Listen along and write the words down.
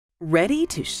Ready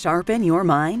to sharpen your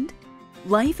mind?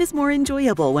 Life is more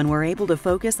enjoyable when we're able to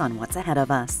focus on what's ahead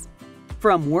of us.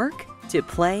 From work to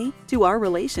play to our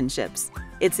relationships,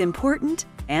 it's important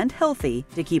and healthy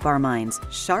to keep our minds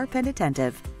sharp and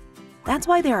attentive. That's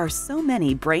why there are so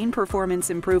many brain performance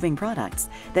improving products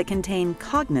that contain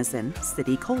Cognizin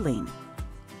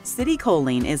A.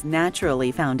 Citicoline is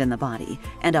naturally found in the body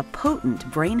and a potent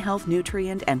brain health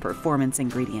nutrient and performance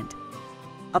ingredient.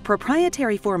 A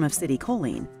proprietary form of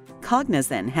citicoline,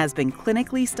 Cognizin has been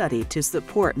clinically studied to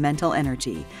support mental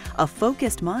energy, a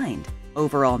focused mind,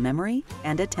 overall memory,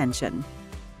 and attention.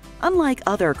 Unlike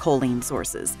other choline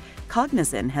sources,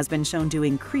 Cognizin has been shown to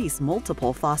increase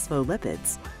multiple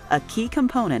phospholipids, a key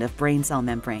component of brain cell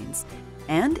membranes,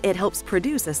 and it helps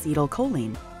produce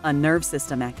acetylcholine, a nerve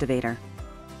system activator.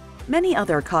 Many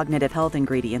other cognitive health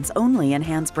ingredients only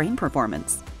enhance brain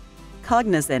performance.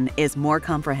 Cognizin is more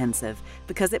comprehensive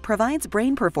because it provides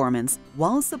brain performance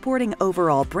while supporting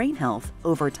overall brain health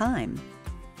over time.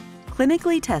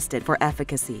 Clinically tested for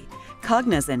efficacy,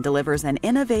 Cognizin delivers an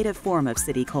innovative form of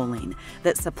citicoline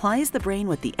that supplies the brain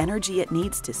with the energy it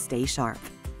needs to stay sharp.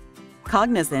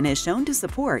 Cognizin is shown to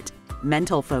support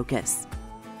mental focus,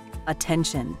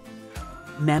 attention,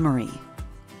 memory,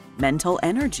 mental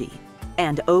energy,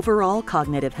 and overall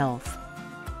cognitive health.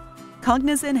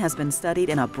 Cognizin has been studied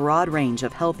in a broad range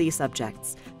of healthy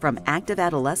subjects, from active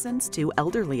adolescents to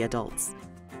elderly adults.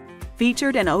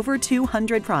 Featured in over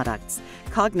 200 products,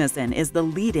 Cognizin is the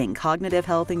leading cognitive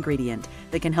health ingredient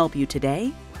that can help you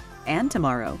today and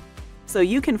tomorrow, so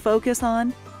you can focus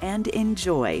on and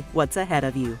enjoy what's ahead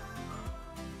of you.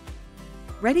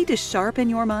 Ready to sharpen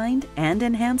your mind and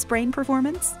enhance brain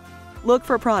performance? Look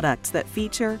for products that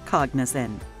feature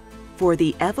Cognizin for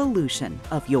the evolution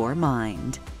of your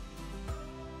mind.